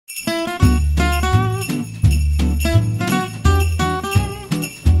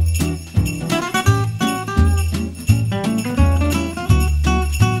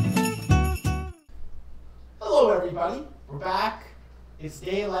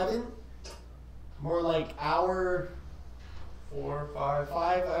11. More like hour 4, 5.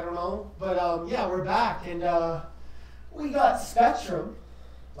 5, I don't know. But yeah, we're back, and we got Spectrum.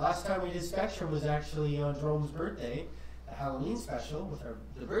 Last time we did Spectrum was actually on Jerome's birthday, a Halloween special with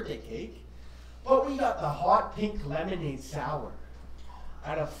the birthday cake. But we got the hot pink lemonade sour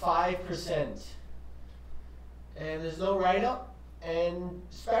at a 5%. And there's no write-up. And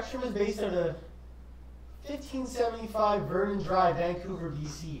Spectrum is based on a 1575 Vernon Drive, Vancouver,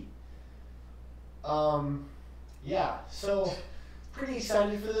 BC. Yeah, so pretty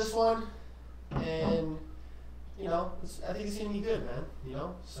excited for this one, and you know, I think it's gonna be good, man. You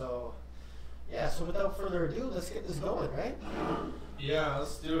know, so yeah. So without further ado, let's get this going, right? Yeah,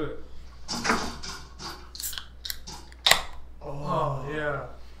 let's do it. Oh yeah,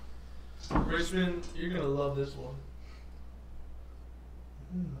 Richmond, you're gonna love this one.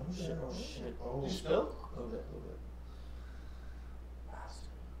 Oh shit! Oh shit! Oh. Did you spill? A little bit.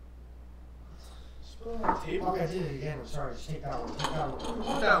 Table? Okay, I did it again. I'm sorry. Just take that one. Take that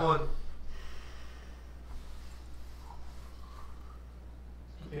one. That one.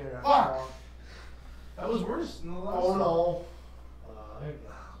 Yeah. Fuck! That was worse than the last. Oh no. There you go.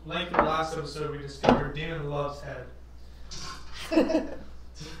 Like the last episode, we discovered Damon loves head.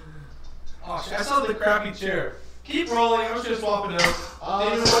 Oh shit! I saw the crappy chair. Keep rolling. I was just swapping it out.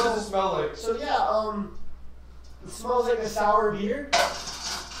 Damon, what does it smell like? So yeah, it smells like a sour beer.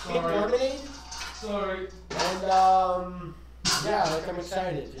 Pink lemonade. Sorry. And yeah, like I'm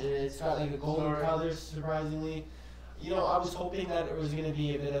excited. It's got like a golden color, surprisingly. You know, I was hoping that it was gonna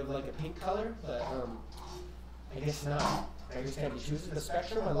be a bit of like a pink color, but I guess not. I just can't be choosing the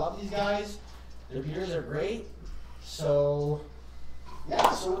Spectrum. I love these guys. Their beers are great. So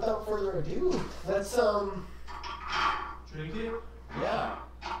yeah. So without further ado, let's Drink it. yeah.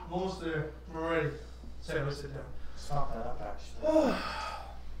 I'm almost there. We're ready. Sam, let's sit down. Stop that up, actually.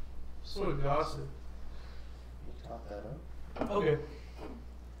 So exhausted. You top that up. Okay.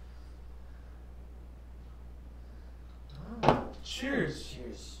 Cheers.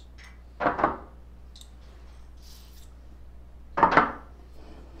 Cheers.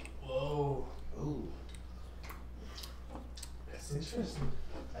 Whoa. Ooh, That's interesting.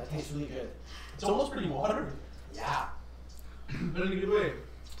 that tastes really good. It's almost pretty watery. Yeah. But in a good way.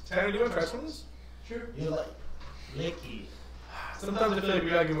 Tanner, do you want to try some of this? Sure. You like licky. Sometimes I feel like we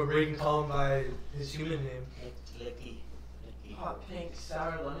gotta give him a break and call him by his human name. Licky. Hot pink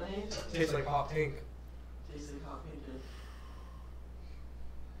sour lemonade? Tastes like hot pink. Tastes like hot pink.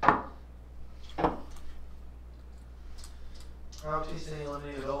 I don't taste any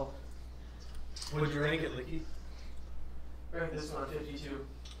lemonade at all. Would you rank it, Licky? Rank this one 52.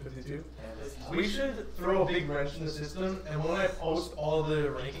 52? Yeah, We should throw a big wrench in the system, and when I post all the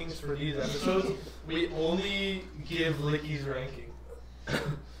rankings for these episodes, we only give Licky's ranking.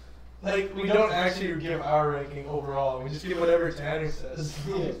 Like, we don't actually give our ranking overall, we just give whatever Tanner says.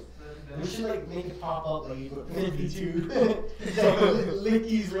 Yeah. We should like make it pop up like you put 52. It's like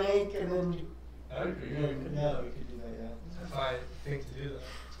Licky's rank and then That would be yeah, good. we could do that, yeah. If I think to do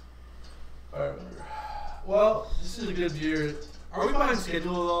that. Alright, well, this is a good beer. Are we behind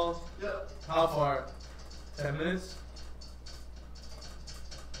schedule at all? Yep. How far? 10 minutes?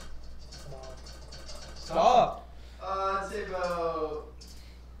 Stop! I'd say about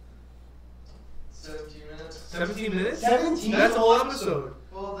 17 minutes. 17 minutes? 17? That's a whole episode.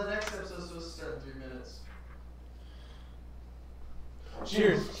 Well, the next episode's supposed to start in 3 minutes.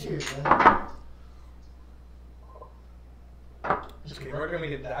 Cheers. Cheers, man. Just kidding, we're gonna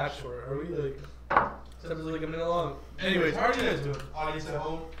get that short, are we? Like, this episode's like a minute long. Anyways, how are you guys doing? Audience at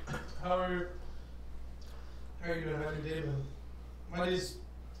home? How are you doing? How's your day been? My day's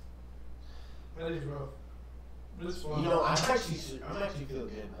rough. But it's fun. You know, I'm actually feeling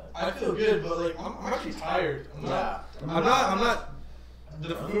good, man. I feel good, but like I'm actually tired. I'm not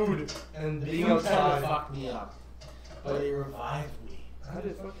the food and being Food kinda outside. fucked me up, but it revived me. How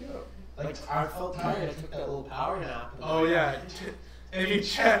did it fuck you up? Like I felt tired. I took that little power nap. Oh yeah. If you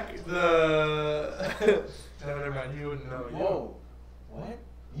check the no, never mind, you wouldn't know. Whoa. What?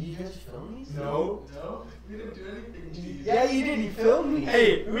 You guys film these? No. No, we didn't do anything to you. Yeah, you did. You filmed me.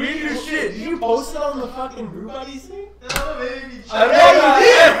 Hey, we didn't do shit. Did you post it on the fucking Brew Buddies thing? No, maybe. I don't Yeah,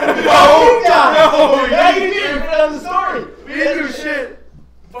 know you did. No, Yeah, you did. Put it on the story. We didn't do shit.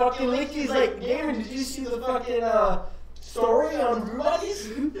 Fucking Licky's like, Damon, did you see the fucking story on Brew Buddies?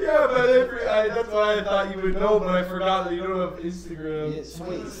 Yeah, but that's why I thought you would know, but I forgot that you don't have Instagram. Yeah, so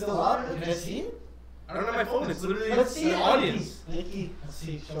wait, it's still up? Can I see it? I don't have my phone. It's literally Let's see the it. audience. Licky, let's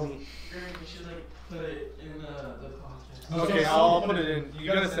see. Show me. We should like put it in the podcast. Okay, I'll put it in.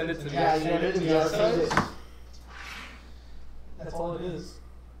 You gotta send it to me. Yeah, you Send it to me yeah, outside. send it. That's all it is.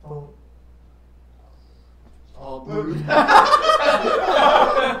 Oh. All brewed. We've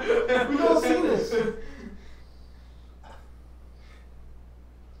all seen this.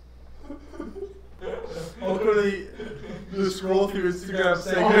 I'll go to the scroll through Instagram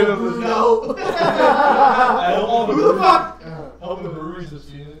segment of this. No. I hope all the Who the fuck? All the breweries have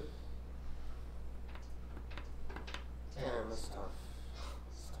seen it. Damn, that's tough.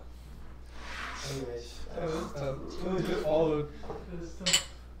 Anyways. That's tough. Really just followed.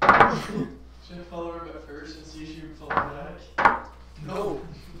 Should I follow her back first and see if she would follow back? No.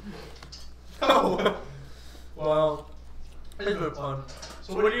 No. Well, it's been fun.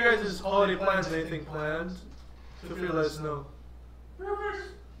 So what are you guys' holiday plans? Anything planned? Feel free to let us know.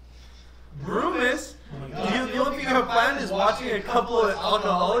 Brewmas? The only thing I have planned is watching a couple of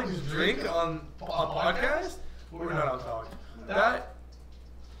alcoholics drink on a podcast? We're not on talk. That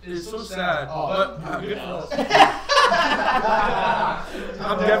is so sad. But good for us.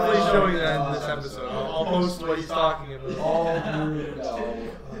 I'm definitely showing that in this episode. I'll post what he's talking about. All brewed out.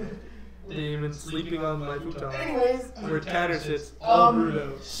 Damon sleeping on my futon. Anyways. Where Tanner sits, all brewed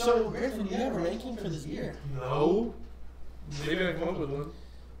out. So, Griffin, do you have a ranking for this beer? No. Maybe I can come up with one.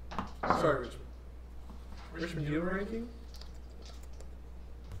 Sorry, Richmond. Richmond, do you have a ranking?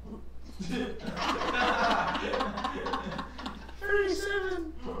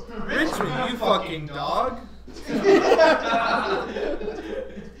 37. Richmond, you fucking dog. I'm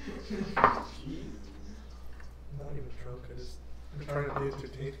not even drunk. I'm trying to be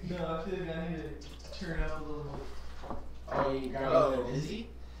entertaining. No, I feel like I need to turn up a little more. Oh, you got a little dizzy?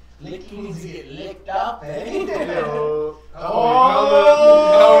 Lickings get licked up, eh? Hello.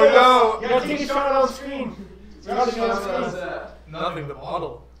 Oh, no. You gotta take a shot on screen. You gotta go on screen. Nothing, the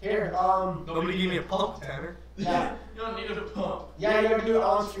bottle. Here, Nobody gave me a pump, Tanner. yeah. You don't need a pump. Yeah, you gotta do it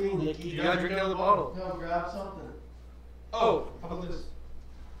on screen, Licky. You gotta drink out of the bottle. No, grab something. Oh, how about this?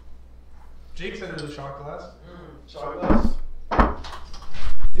 Jake said it was a shot glass. Shot glass.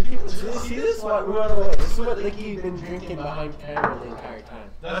 Did you see this? What? This is what Licky's been drinking behind camera the entire time.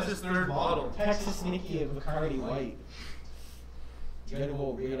 That's his third bottle. Texas Nicky of Bacardi White. You gotta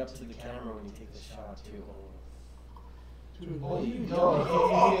go right up to the camera when you take the shot, too. Oh, you don't.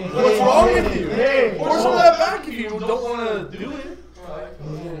 What's wrong with you? Hey, Pour some of that back if you don't want to do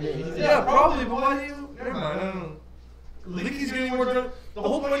it. Yeah, probably, but why do you? Never mind, I don't know. Licky's getting more drunk. The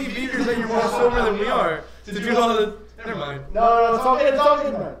whole point of beer is that you're more sober than we are. To do all the. Never mind. No, it's all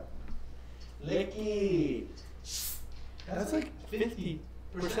good, man. Licky. That's like 50%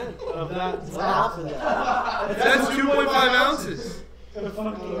 of that. It's half of that. That's 2.5 ounces. The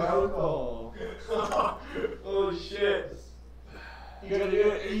fucking alcohol. Oh shit. You gotta do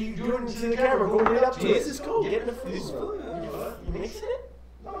it. You do it to the camera. Go right up to it. Jesus, go. Get in the food. He's filling it. You mixing it?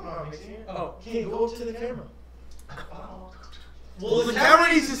 No, I'm not mixing it. Oh. Okay, go to the camera. Well, the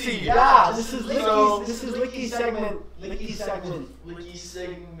camera needs to see you. Yeah, this is Licky's. So- This is Licky's segment. Licky's segment. Licky's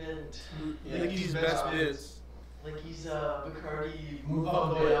segment. Licky's best bits. Licky's Bacardi. Move Bon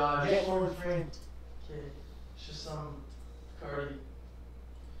on, voyage. get more in frame. Okay, it's just some Bacardi.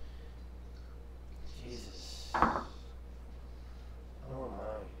 Jesus. Oh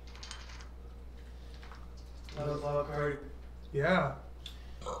my. That was Bacardi. Yeah.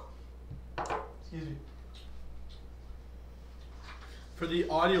 Excuse me. For the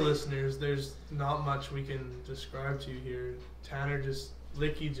audio listeners, there's not much we can describe to you here.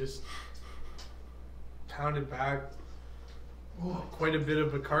 Licky just pounded back quite a bit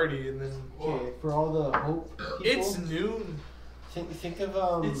of Bacardi, and then Okay, for all the hope people. it's noon. Think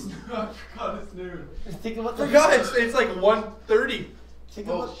of It's I forgot it's noon. Think about the. Forgot it's like 1:30. Think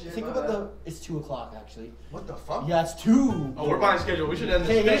Oh, about shit, think my about bad. the. It's 2:00 actually. What the fuck? Yeah, it's 2. Oh, we're behind schedule. We should end this.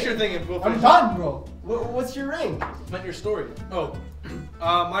 Okay, Finish hey, your thing and we'll I'm finish. done, bro. What's your ring? Meant your story. Oh,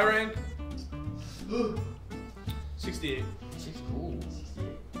 my rank 68. Ooh.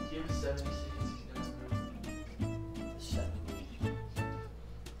 Do you have 76? 70.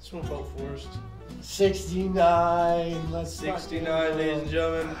 This one felt forced. 69. Let's 69, ladies and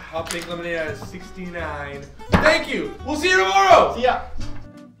gentlemen. Hot Pink Lemonade at 69. Thank you. We'll see you tomorrow. See ya.